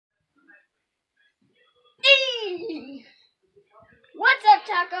What's up,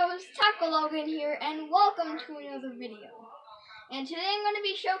 tacos? Taco Logan here, and welcome to another video. And today I'm going to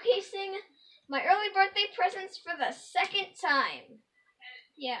be showcasing my early birthday presents for the second time.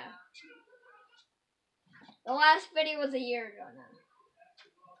 Yeah. The last video was a year ago now.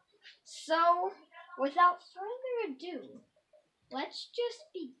 So, without further ado, let's just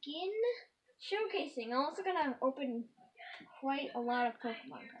begin showcasing. I'm also going to open quite a lot of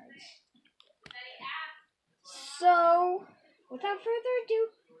Pokemon cards. So, without further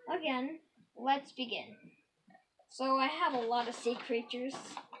ado, again, let's begin. So I have a lot of sea creatures.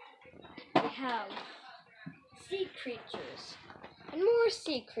 We have sea creatures. And more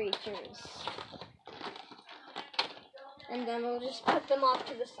sea creatures. And then we'll just put them off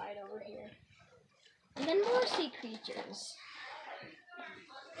to the side over here. And then more sea creatures.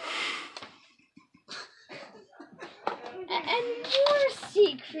 And more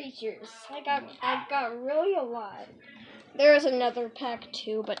sea creatures. I got really a lot. There was another pack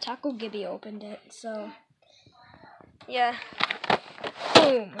too, but Taco Gibby opened it, so yeah.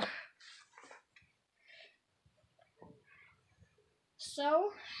 Boom.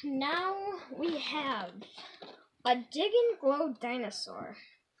 So now we have a Dig and Glow dinosaur.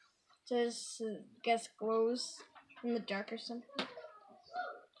 Just guess glows in the dark or something.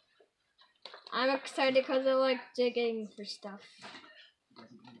 I'm excited because I like digging for stuff.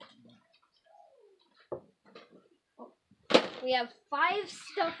 We have 5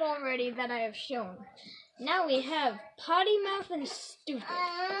 stuff already that I have shown. Now we have Potty Mouth and Stupid.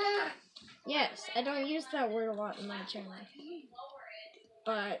 Yes, I don't use that word a lot in my channel.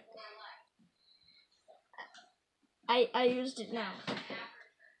 But I used it now.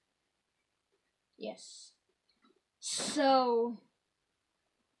 Yes. So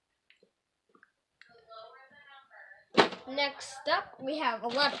next up, we have a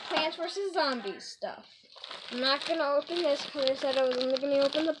lot of Plants vs. Zombies stuff. I'm not going to open this because I said I was only going to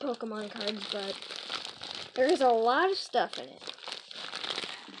open the Pokemon cards, but there's a lot of stuff in it.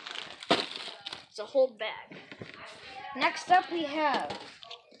 It's a whole bag. Next up, we have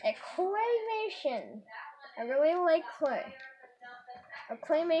a claymation. I really like clay. A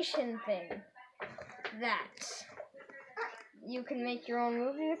claymation thing that you can make your own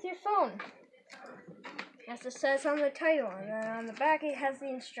movie with your phone. As it says on the title, and then on the back it has the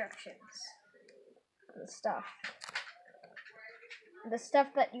instructions. The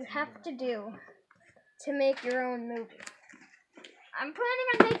stuff that you have to do to make your own movie. I'm planning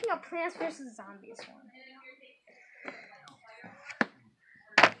on making a Plants vs. Zombies one.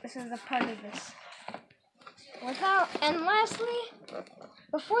 This is a part of this. And lastly,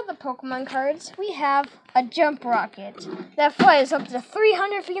 before the Pokemon cards, we have a jump rocket that flies up to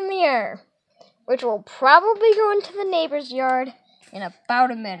 300 feet in the air, which will probably go into the neighbor's yard in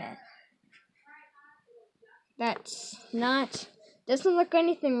about a minute. Doesn't look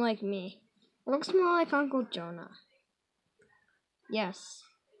anything like me. It looks more like Uncle Jonah. Yes.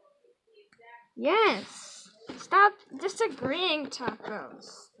 Yes. Stop disagreeing,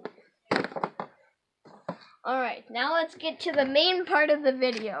 tacos. Alright, now let's get to the main part of the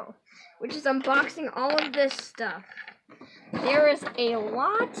video, which is unboxing all of this stuff. There is a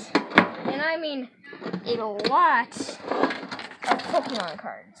lot, and I mean a lot, of Pokemon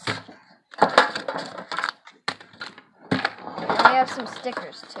cards. And we have some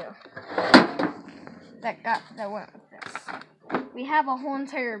stickers too that went with this. We have a whole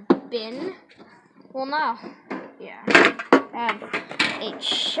entire bin. Well, no. Yeah. I have a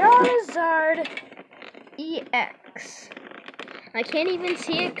Charizard EX. I can't even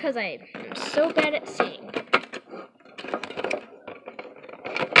see it because I'm so bad at seeing.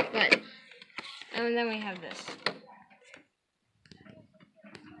 But, and then we have this.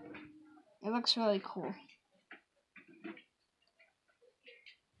 It looks really cool.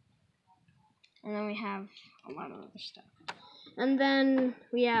 And then we have a lot of other stuff. And then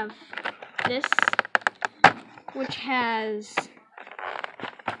we have this, which has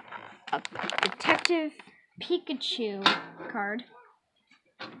a Detective Pikachu card.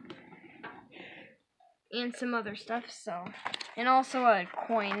 And some other stuff, and also a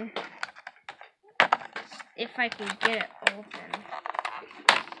coin. If I can get it open.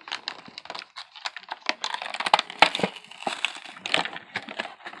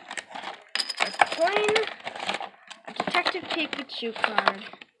 A coin, a Detective Pikachu card,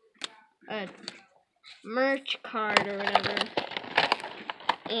 a merch card or whatever,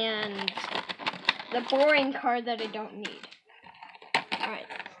 and the boring card that I don't need. Alright,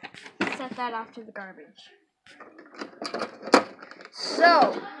 set that off to the garbage.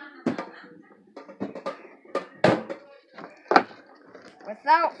 So,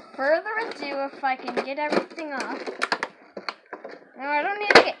 without further ado, if I can get everything off. No, I don't need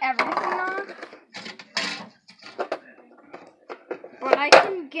to get everything off. But I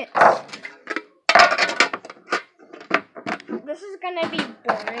can get... This is gonna be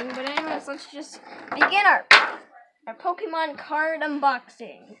boring, but anyways, let's just begin our Pokemon card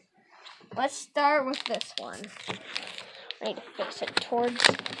unboxing. Let's start with this one. I need to fix it towards...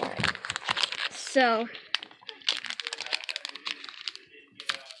 Alright. So...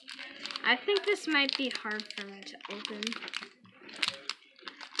 I think this might be hard for me to open.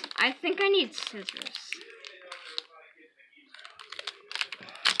 I think I need scissors.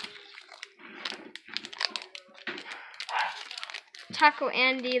 Taco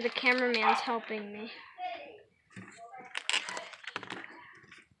Andy, the cameraman's helping me.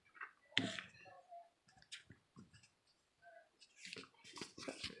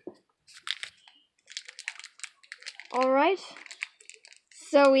 Alright.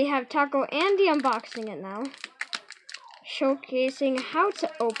 So we have Taco Andy unboxing it now. Showcasing how to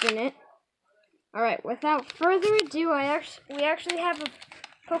open it. Alright, without further ado, we actually have a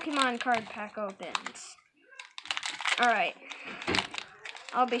Pokemon card pack opened. Alright.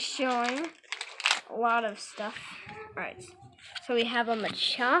 I'll be showing a lot of stuff. Alright. So we have a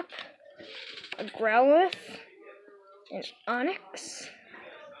Machop, a Growlithe, an Onix,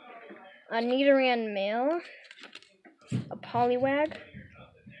 a Nidoran male, a Poliwag,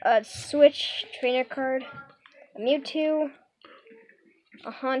 a Switch trainer card, a Mewtwo,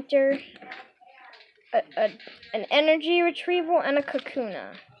 a Haunter, an Energy Retrieval, and a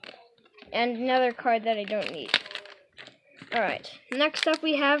Kakuna. And another card that I don't need. Alright, next up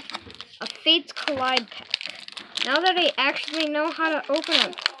we have a Fates Collide pack. Now that I actually know how to open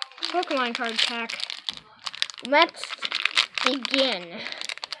a Pokemon card pack, let's begin.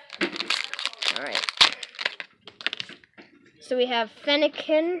 Alright. So we have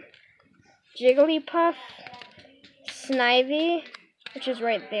Fennekin, Jigglypuff, Snivy, which is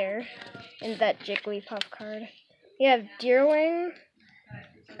right there in that Jigglypuff card. We have Deerwing,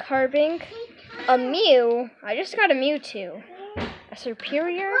 Carbink, a Mew. I just got a Mewtwo. A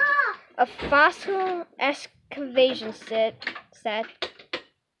Serperior, a Fossil Excavation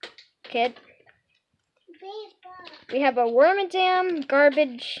kit. We have a Wormadam,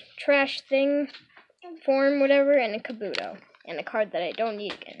 Garbage Trash Thing, Form, whatever, and a Kabuto. And a card that I don't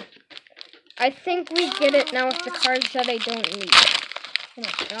need again. I think we get it now with the cards that I don't need. Oh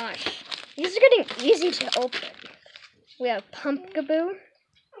my gosh. These are getting easy to open. We have Pumpkaboo,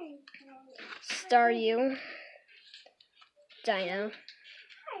 Staryu, Dino,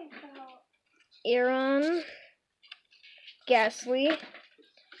 Aeron, Ghastly,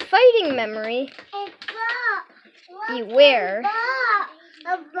 Fighting Memory, Beware.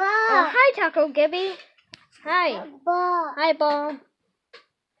 Oh, hi, Taco Gibby. Hi. Hi, Ball.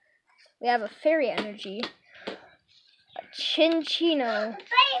 We have a Fairy Energy, a Chinchino,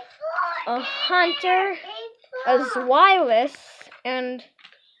 a Hunter, a Zweilous, and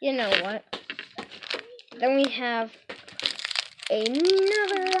you know what. Then we have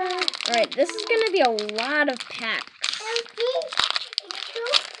another. Alright, this is going to be a lot of packs.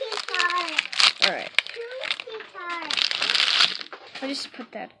 Alright. I'll just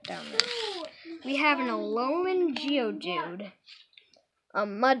put that down there. We have an Alolan Geodude, a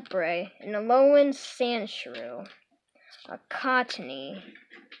Mudbray, an Alolan Sandshrew, a Cottony,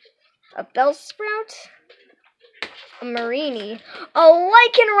 a Bellsprout, a Marini, a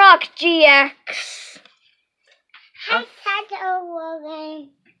Lycanroc GX. Hi, Taco Logan.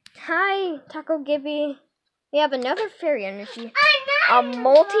 Hi, Taco Gibby. We have another Fairy Energy, a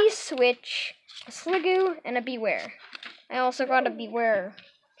Multi-Switch, a Sliggoo, and a Beware. I also got a Beware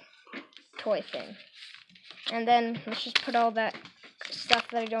toy thing. And then let's just put all that stuff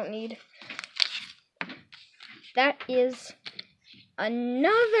that I don't need. That is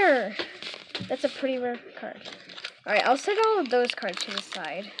another. That's a pretty rare card. Alright, I'll set all of those cards to the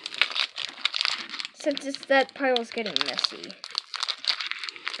side. Since that pile's getting messy.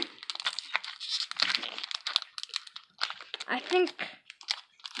 I think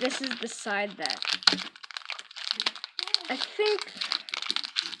this is the side that...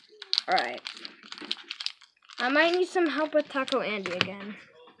 Alright. I might need some help with Taco Andy again.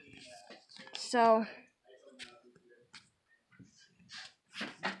 So...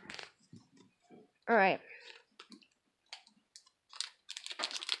 Alright.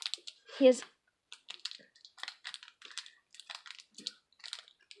 He is...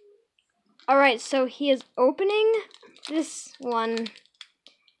 Alright, so he is opening this one.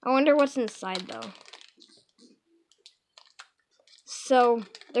 I wonder what's inside, though. So,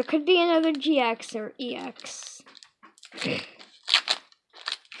 there could be another GX or EX.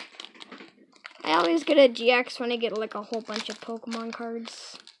 I always get a GX when I get like a whole bunch of Pokemon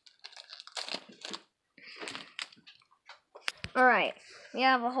cards. Alright, we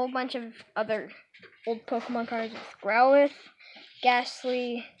have a whole bunch of other old Pokemon cards with Growlithe,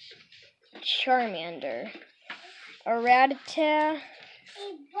 Ghastly, Charmander, a Rattata,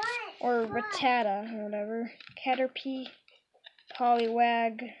 or Rattata, or whatever, Caterpie,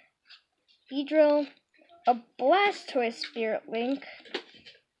 Poliwag, Beedrill, a Blastoise Spirit Link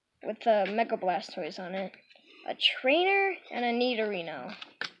with the Mega Blastoise on it, a Trainer, and a Nidorino.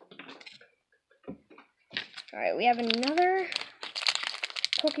 Alright, we have another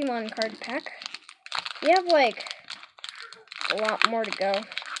Pokemon card pack. We have like a lot more to go.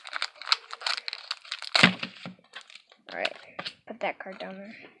 Alright, put that card down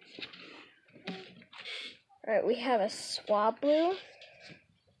there. Alright, we have a Swablu,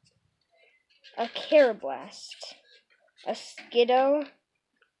 a Karrablast, a Skiddo,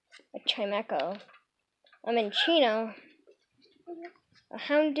 a Chimecho, a Minccino, a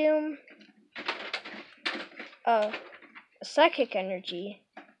Houndoom, a Psychic Energy,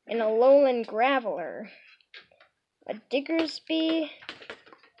 and a Alolan Graveler, a Diggersby,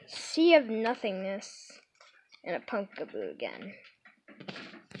 Sea of Nothingness, and a Pumpkaboo again.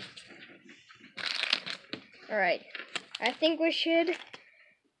 Alright, I think we should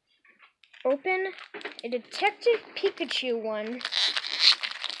open a Detective Pikachu one.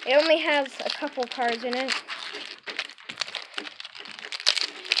 It only has a couple cards in it.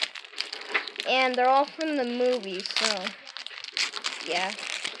 And they're all from the movie, so yeah.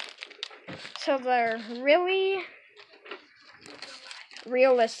 So they're really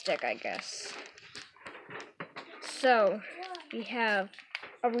realistic, I guess. So we have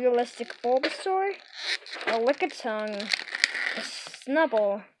a realistic Bulbasaur, a Lickitung, a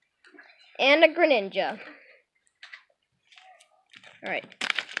Snubbull, and a Greninja. Alright.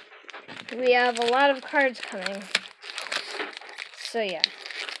 We have a lot of cards coming. So yeah.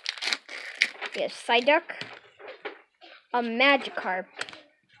 We have Psyduck, a Magikarp,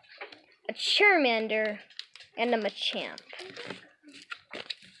 a Charmander, and a Machamp.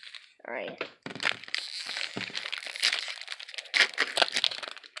 Alright.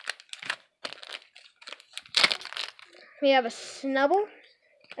 We have a Snubbull,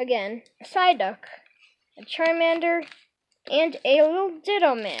 again, a Psyduck, a Charmander, and a little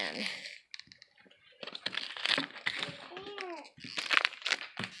Ditto Man.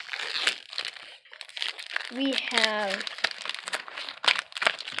 We have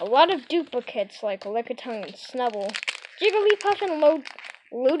a lot of duplicates like Lickitung and Snubbull. Jigglypuff and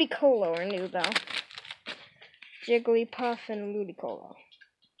Ludicolo are new though. Jigglypuff and Ludicolo.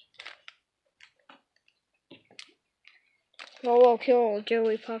 Lolo kill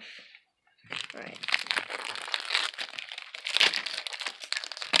Jigglypuff. Alright.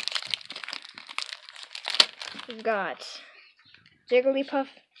 We've got Jigglypuff,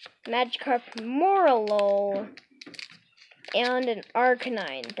 Magikarp, Morlul, and an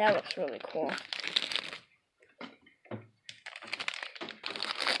Arcanine. That looks really cool.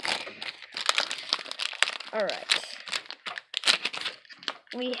 Alright.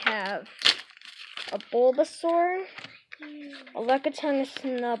 We have a Bulbasaur, a Lickitung, a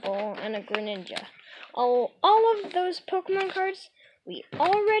Snubbull, and a Greninja. All of those Pokemon cards we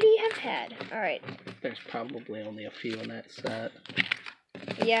already have had. Alright. There's probably only a few in that set.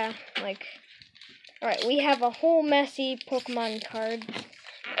 Yeah, like... Alright, we have a whole messy Pokemon card.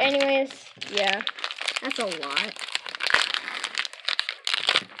 Anyways, yeah, that's a lot.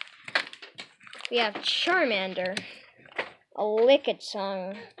 We have Charmander, a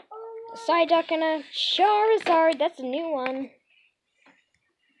Lickitung, a Psyduck, and a Charizard. That's a new one.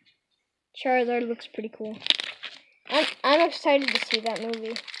 Charizard looks pretty cool. I'm excited to see that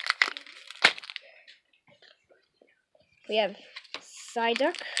movie. We have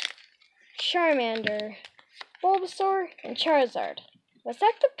Psyduck, Charmander, Bulbasaur, and Charizard. Was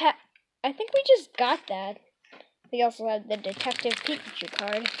that the pet? I think we just got that. We also have the Detective Pikachu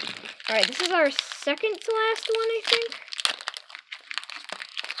card. Alright, this is our second to last one, I think.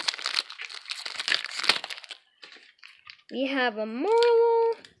 We have a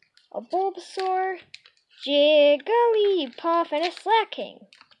Morlul, a Bulbasaur, Jigglypuff, and a Slacking.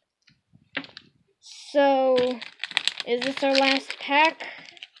 So, is this our last pack?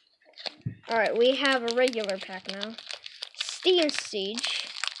 Alright, we have a regular pack now. Steam Siege.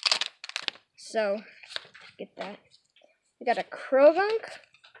 So, get that. We got a Croagunk,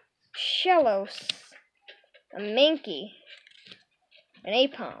 Shellos, a Mankey, an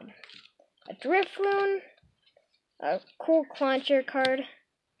Aipom, a Drifloon, a cool Clauncher card,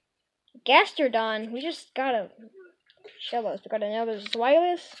 Gastrodon. We just got a Shellos. We got another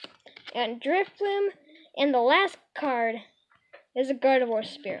Zweilous, and Drifloon, and the last card is a Gardevoir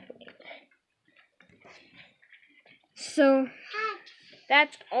Spirit Link. So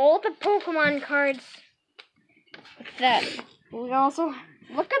that's all the Pokemon cards that we also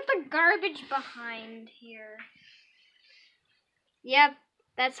look at the garbage behind here. Yep,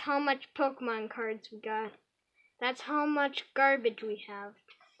 that's how much Pokemon cards we got. That's how much garbage we have.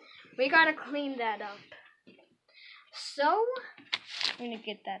 We gotta clean that up. So, I'm gonna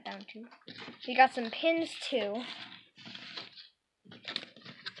get that down too. We got some pins too.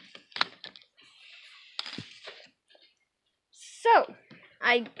 So,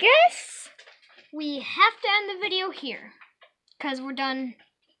 I guess we have to end the video here. Because we're done.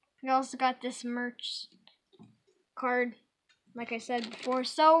 We also got this merch card, like I said before.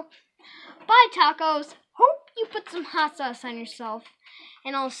 So, bye tacos. Hope you put some hot sauce on yourself.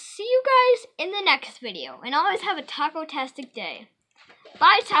 And I'll see you guys in the next video. And always have a taco-tastic day.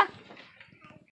 Bye tacos.